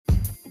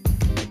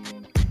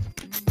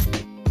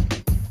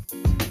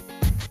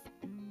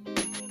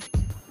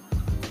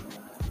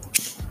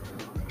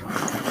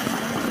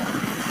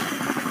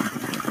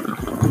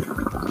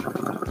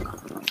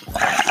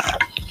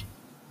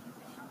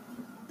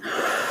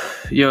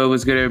Yo,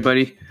 what's good,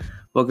 everybody?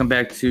 Welcome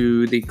back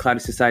to the Cloudy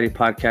Society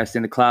podcast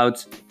in the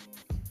clouds.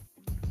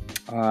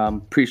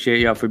 Appreciate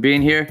y'all for being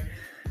here.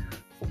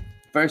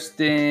 First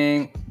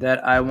thing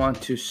that I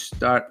want to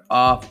start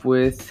off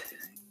with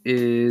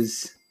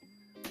is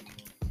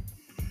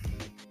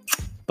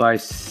by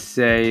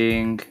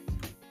saying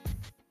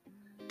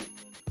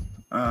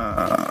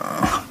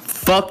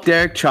fuck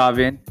Derek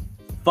Chauvin,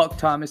 fuck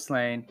Thomas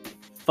Lane,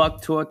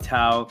 fuck Tua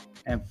Tao,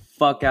 and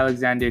fuck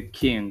Alexander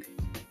King.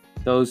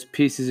 Those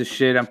pieces of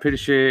shit. I'm pretty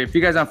sure if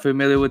you guys aren't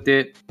familiar with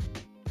it,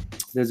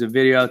 there's a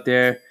video out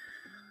there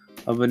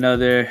of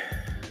another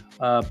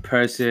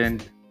person,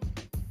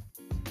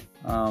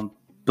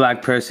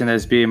 black person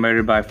that's being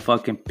murdered by a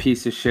fucking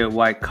piece of shit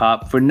white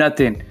cop for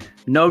nothing.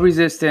 No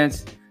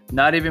resistance,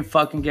 not even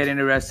fucking getting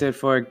arrested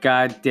for a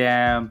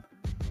goddamn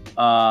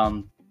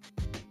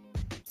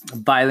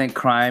violent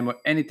crime or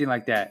anything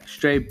like that.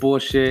 Straight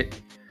bullshit.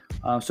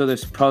 So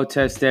there's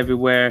protests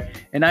everywhere.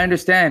 And I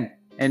understand.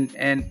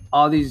 And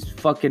all these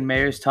fucking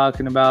mayors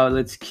talking about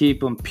let's keep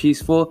them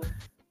peaceful.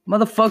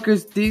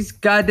 Motherfuckers, these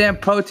goddamn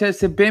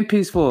protests have been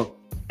peaceful.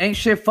 Ain't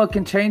shit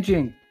fucking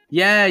changing.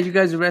 Yeah, you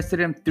guys arrested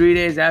him 3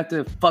 days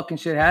after the fucking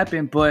shit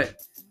happened, but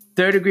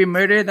third-degree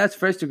murder, that's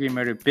first-degree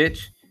murder,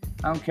 bitch.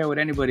 I don't care what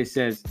anybody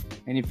says.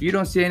 And if you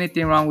don't see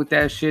anything wrong with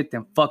that shit,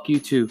 then fuck you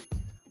too.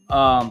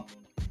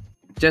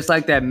 Just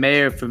like that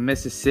mayor from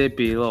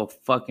Mississippi, little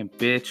fucking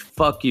bitch.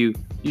 Fuck you.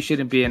 You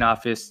shouldn't be in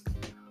office.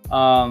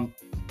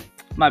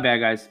 My bad,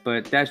 guys,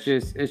 but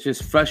it's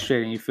just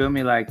frustrating. You feel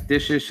me? Like,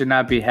 this shit should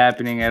not be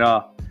happening at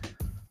all.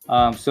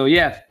 So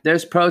yeah,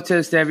 there's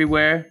protests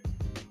everywhere.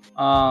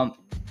 The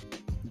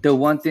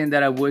one thing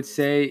that I would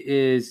say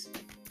is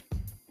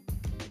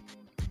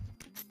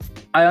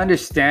I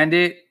understand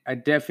it. I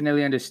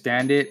definitely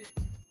understand it.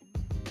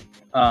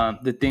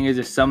 The thing is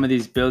that some of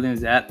these buildings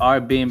that are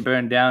being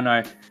burned down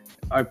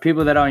are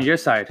people that are on your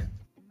side,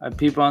 are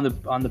people on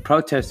the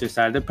protester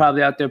side. They're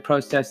probably out there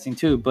protesting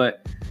too,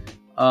 but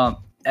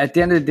at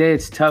the end of the day,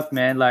 it's tough,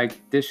 man.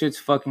 Like, this shit's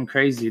fucking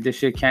crazy. This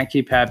shit can't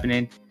keep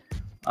happening.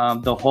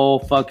 The whole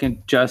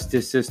fucking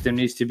justice system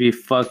needs to be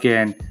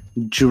fucking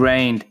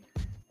drained.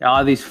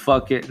 All these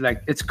fucking,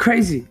 like, it's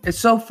crazy. It's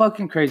so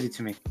fucking crazy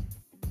to me.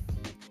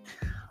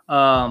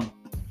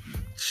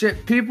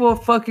 Shit, people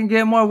fucking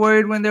get more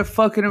worried when they're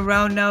fucking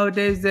around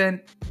nowadays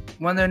than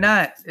when they're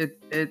not.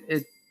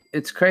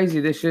 It's crazy.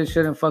 This shit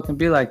shouldn't fucking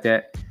be like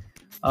that.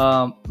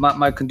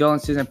 My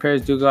condolences and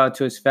prayers do go out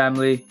to his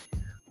family.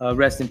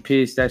 Rest in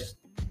peace. That's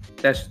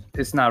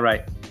it's not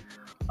right.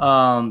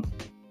 But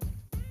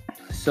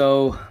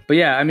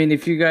yeah, I mean,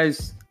 if you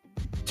guys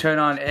turn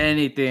on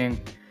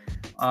anything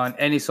on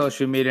any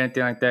social media,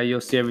 anything like that, you'll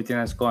see everything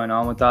that's going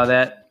on with all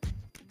that.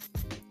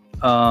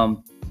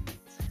 And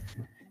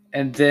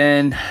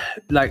then,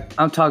 like,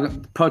 I'm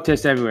talking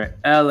protests everywhere.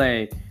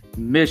 LA,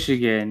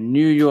 Michigan,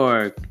 New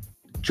York,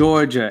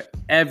 Georgia,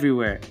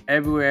 everywhere.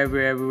 And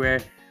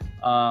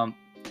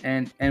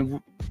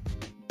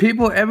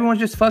people, everyone's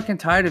just fucking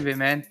tired of it,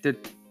 man.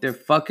 They're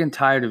fucking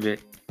tired of it.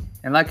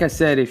 And like I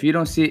said, if you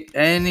don't see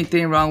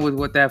anything wrong with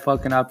what that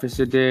fucking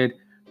officer did,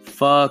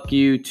 fuck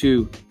you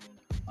too.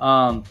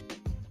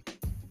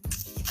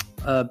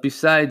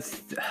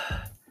 Besides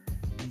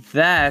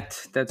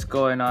that's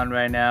going on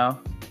right now,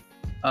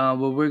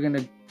 well, we're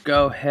gonna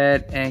go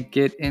ahead and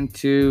get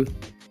into,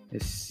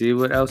 let's see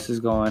what else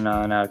is going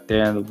on out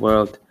there in the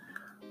world.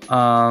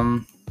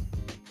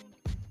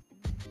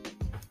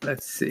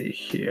 Let's see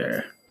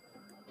here.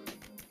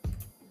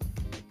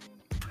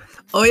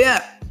 Oh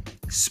yeah,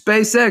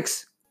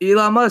 SpaceX,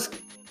 Elon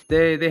Musk.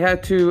 They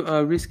had to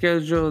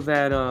reschedule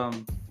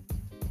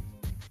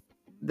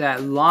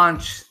that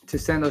launch to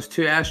send those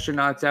 2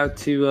 astronauts out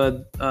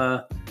to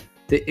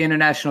the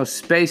International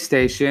Space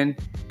Station,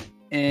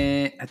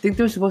 and I think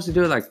they were supposed to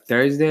do it like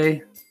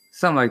Thursday,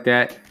 something like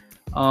that.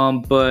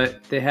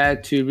 But they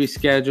had to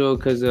reschedule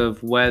because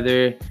of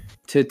weather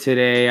to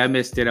today. I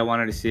missed it. I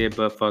wanted to see it,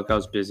 but fuck, I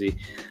was busy.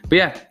 But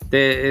yeah,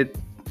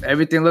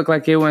 everything looked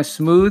like it went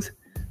smooth.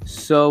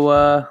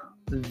 So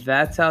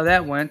that's how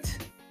that went.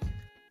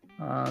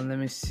 Let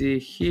me see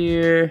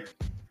here.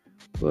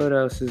 What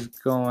else is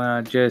going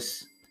on?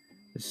 Just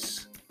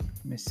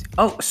let me see.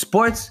 Oh,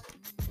 sports.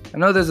 I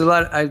know there's a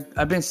lot.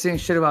 I've been seeing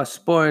shit about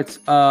sports.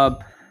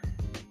 I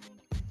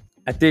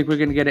think we're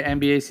gonna get an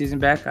NBA season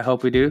back. I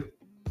hope we do,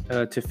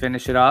 to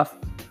finish it off.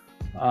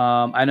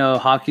 I know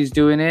hockey's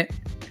doing it,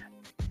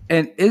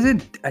 and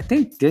I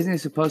think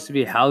Disney's supposed to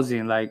be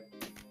housing like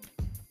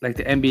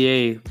the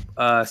NBA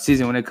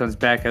season when it comes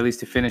back, at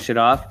least to finish it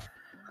off.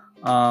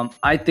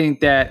 I think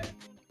that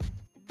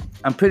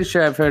I'm pretty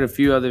sure I've heard a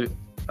few other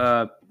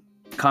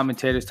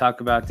commentators talk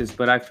about this,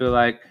 but I feel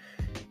like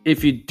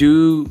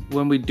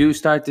when we do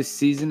start the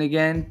season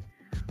again,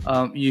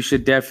 you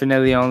should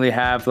definitely only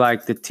have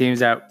like the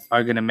teams that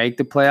are going to make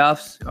the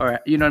playoffs, or,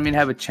 you know what I mean,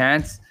 have a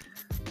chance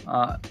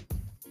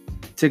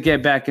to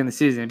get back in the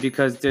season,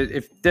 because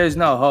if there's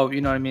no hope,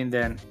 you know what I mean,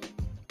 then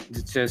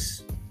it's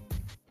just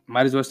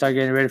might as well start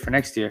getting ready for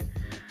next year.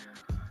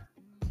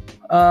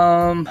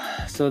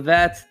 So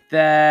that's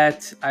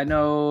that. I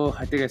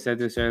think I said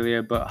this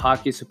earlier, but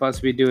hockey's supposed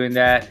to be doing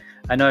that.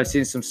 I know I've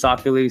seen some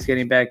soccer leagues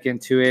getting back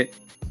into it.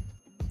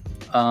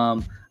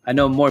 I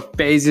know more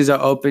phases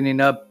are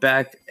opening up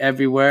back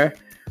everywhere.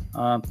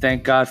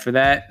 Thank God for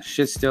that.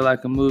 Shit's still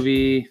like a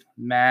movie,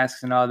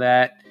 masks and all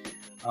that.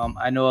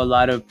 I know a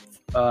lot of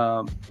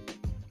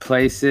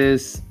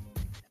places.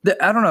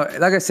 I don't know.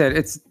 Like I said,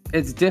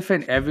 it's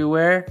different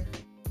everywhere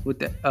with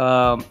the,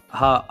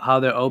 how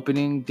they're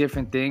opening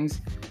different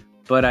things,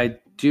 but I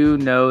do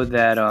know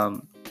that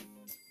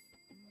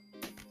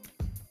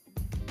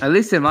at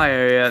least in my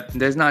area,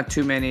 there's not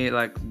too many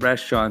like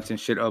restaurants and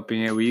shit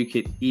opening where you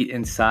could eat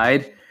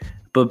inside,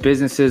 but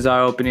businesses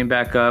are opening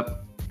back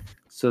up.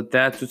 So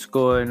that's what's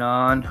going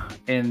on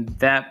in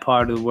that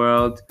part of the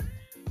world.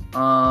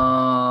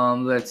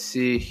 Let's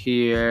see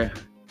here.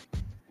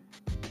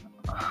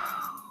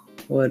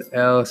 What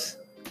else?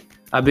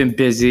 I've been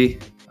busy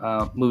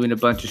moving a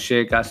bunch of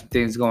shit, got some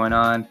things going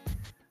on.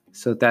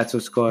 So that's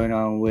what's going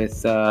on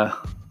with the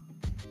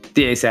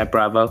ASAP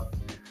Bravo.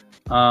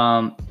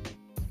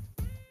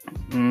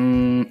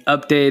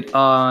 Update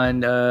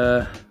on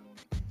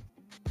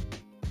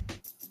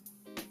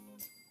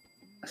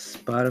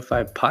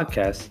Spotify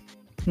podcast.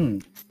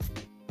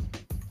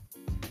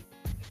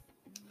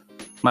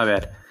 My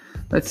bad.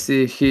 Let's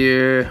see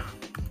here.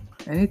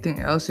 Anything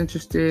else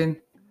interesting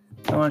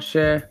I want to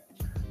share?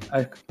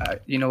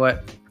 You know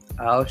what?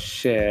 I'll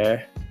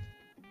share.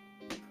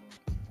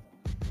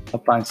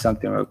 I'll find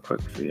something real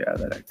quick for you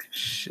that I can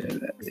share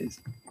that is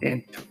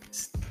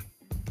interesting.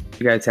 If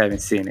you guys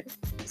haven't seen it,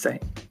 say.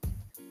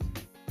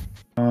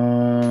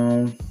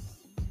 Oh,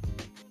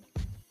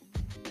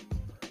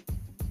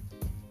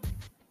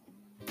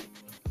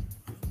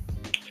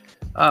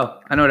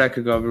 I know what I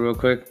could go over real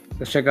quick.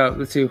 Let's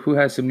see who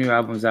has some new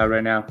albums out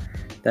right now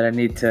that I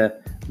need to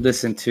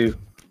listen to.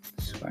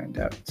 Let's find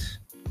out.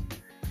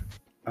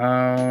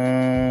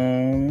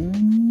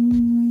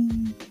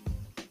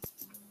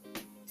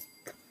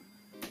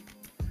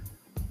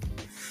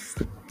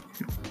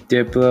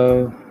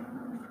 Diplo,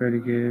 Freddie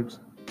Gibbs.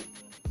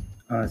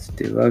 It's a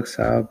deluxe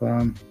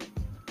album.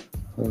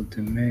 Old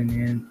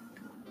Dominion.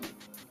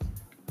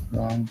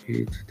 Long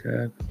Beach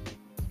Deb.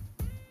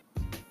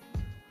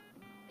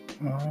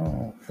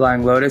 Oh,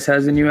 Flying Lotus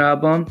has a new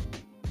album.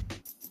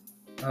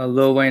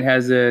 Lil Wayne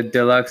has a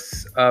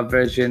deluxe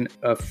version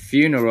of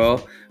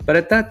Funeral, but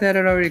I thought that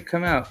had already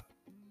come out.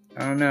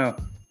 I don't know.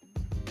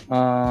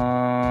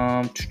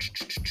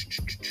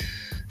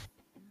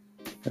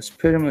 That's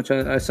pretty much.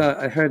 I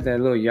heard that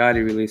Lil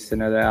Yachty released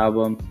another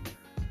album.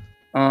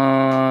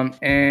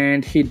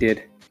 And he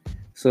did.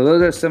 So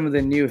those are some of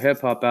the new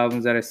hip hop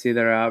albums that I see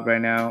that are out right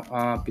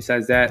now.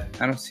 Besides that,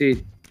 I don't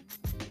see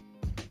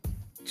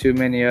too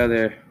many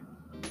other.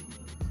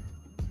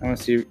 I don't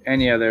see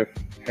any other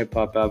hip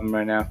hop album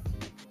right now.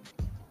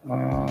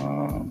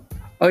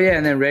 Oh yeah,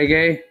 and then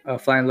reggae,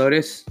 Flying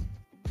Lotus.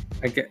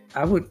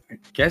 I would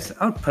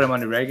put him on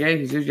the reggae.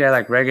 He's usually at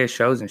like reggae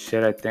shows and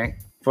shit, I think,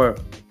 for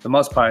the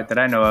most part that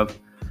I know of.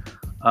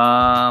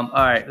 All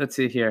right, let's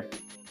see here.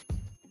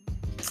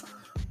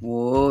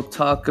 We'll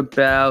talk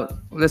about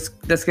let's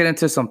get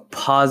into some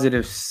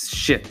positive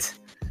shit.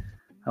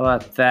 How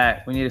about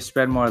that? We need to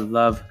spread more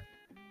love,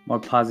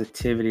 more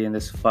positivity in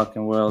this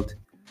fucking world.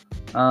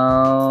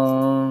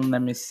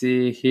 Let me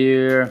see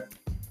here.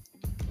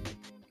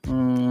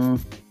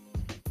 Let's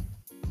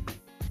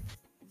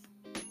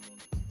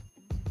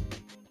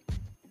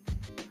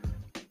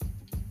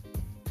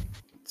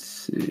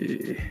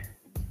see.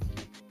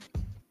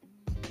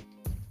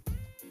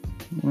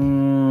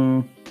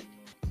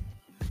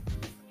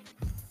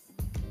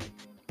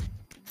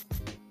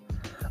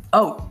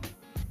 Oh,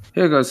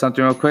 here goes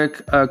something real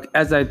quick.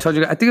 As I told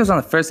you, I think it was on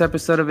the first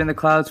episode of In the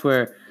Clouds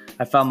where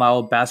I found my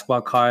old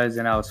basketball cards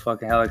and I was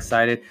fucking hell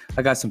excited.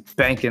 I got some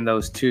bank in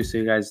those too, so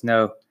you guys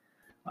know.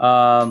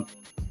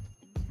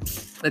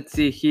 Let's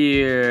see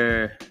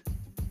here.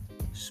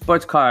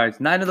 Sports cards.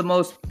 9 of the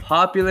most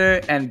popular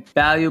and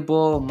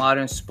valuable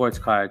modern sports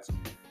cards.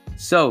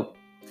 So,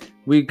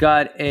 we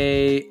got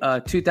a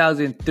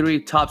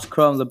 2003 Topps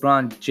Chrome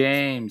LeBron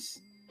James.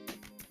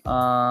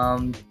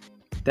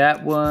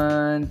 That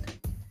one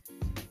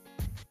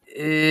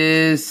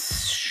is...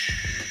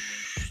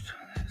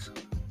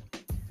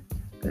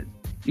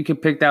 You can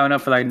pick that one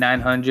up for like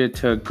 $900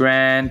 to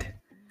 $1,000.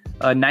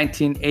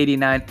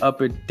 1989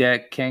 Upper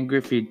Deck Ken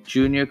Griffey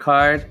Jr.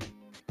 card.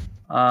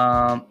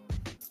 That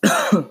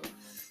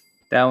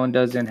one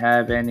doesn't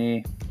have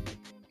any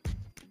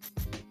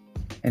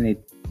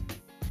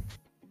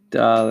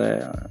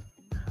dollar.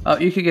 Oh,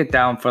 you could get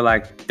that one for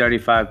like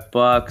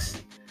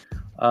 $35.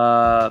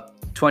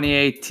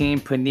 2018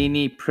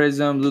 Panini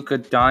Prism Luka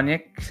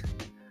Doncic.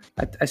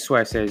 I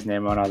swear I say his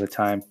name wrong all the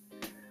time.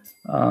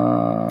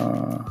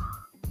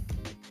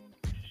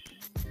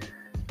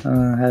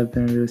 Have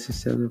been released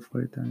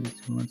 40,000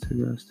 2 months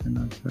ago. Still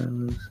not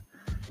loose.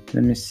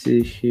 Let me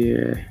see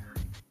here.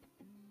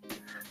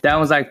 That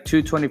was like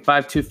 $225,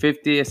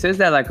 $250. It says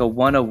that like a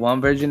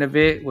 101 version of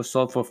it was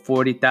sold for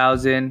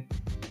 $40,000.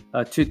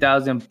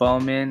 2000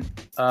 Bowman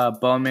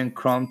Bowman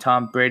Chrome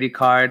Tom Brady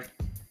card.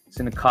 It's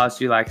gonna cost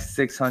you like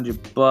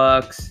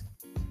 $600.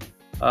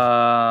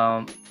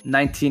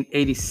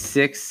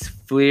 1986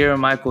 Fleer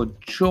Michael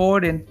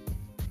Jordan.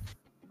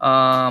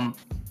 That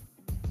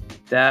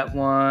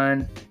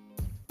one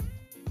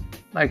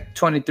like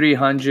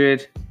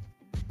 2,300.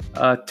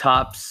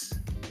 Topps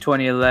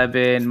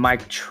 2011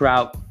 Mike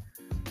Trout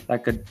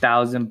like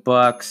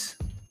 $1,000.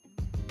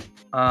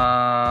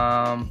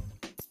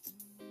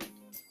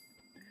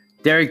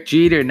 Derek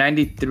Jeter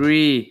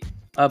 93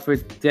 Upper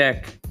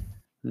Deck.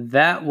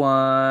 That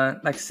one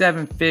like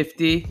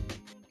 $750.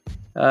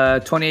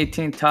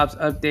 2018 Topps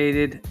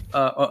updated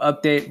or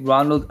update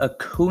Ronald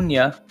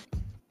Acuna.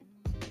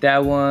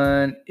 That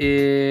one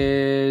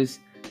is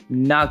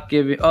not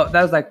giving. Oh,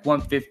 that was like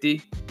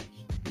 $150.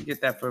 You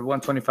get that for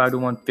 $125 to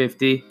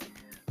 $150.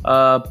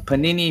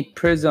 Panini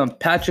Prism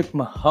Patrick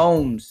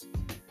Mahomes.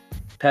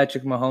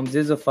 Patrick Mahomes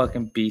is a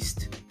fucking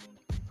beast.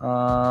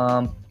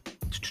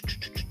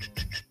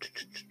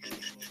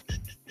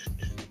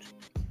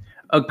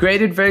 A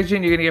graded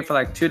version you're gonna get for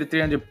like $200 to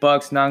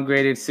 $300.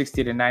 Non-graded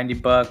 $60 to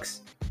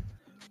 $90.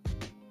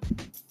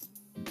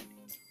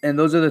 And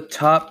those are the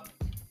top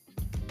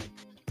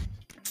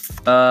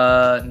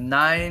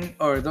nine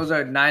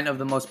of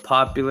the most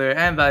popular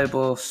and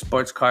valuable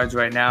sports cards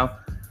right now.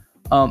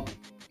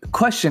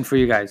 Question for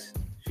you guys.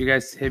 If you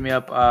guys hit me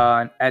up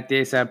on at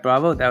the ASAP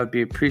Bravo, that would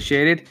be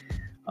appreciated.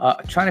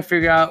 Trying to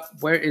figure out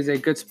where is a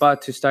good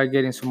spot to start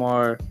getting some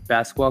more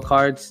basketball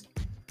cards.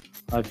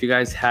 If you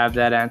guys have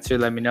that answer,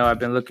 let me know. I've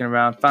been looking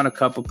around, found a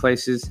couple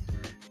places,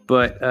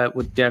 but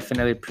would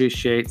definitely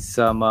appreciate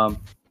some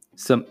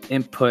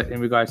input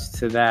in regards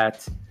to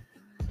that.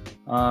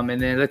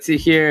 And then let's see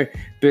here.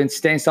 Been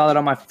staying solid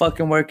on my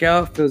fucking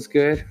workout. Feels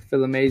good.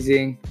 Feel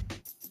amazing.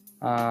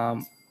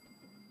 And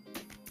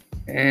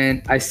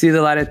I see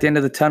the light at the end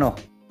of the tunnel.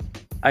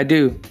 I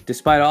do.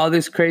 Despite all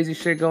this crazy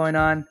shit going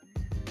on,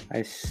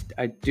 I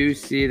do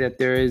see that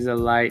there is a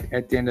light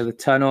at the end of the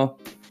tunnel.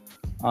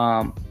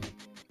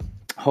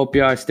 Hope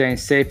you are staying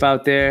safe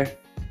out there.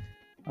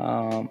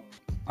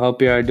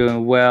 Hope you are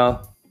doing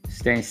well,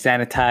 staying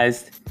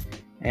sanitized.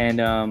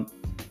 And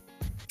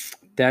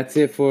that's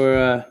it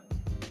for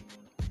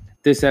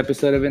this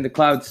episode of In the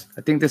Clouds.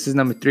 I think this is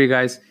number 3,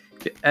 guys.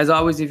 As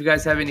always, if you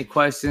guys have any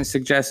questions,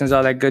 suggestions,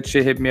 all that good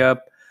shit, hit me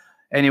up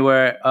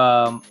anywhere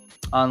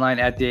online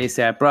at the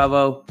ASAP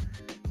Bravo.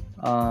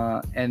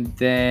 And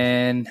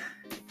then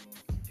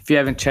if you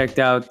haven't checked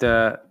out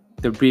the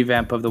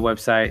revamp of the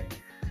website,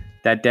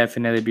 that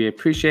definitely be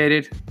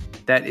appreciated.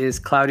 That is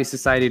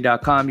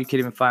cloudysociety.com. You can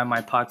even find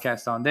my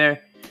podcast on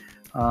there.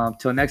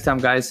 Till next time,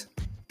 guys.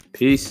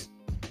 Peace.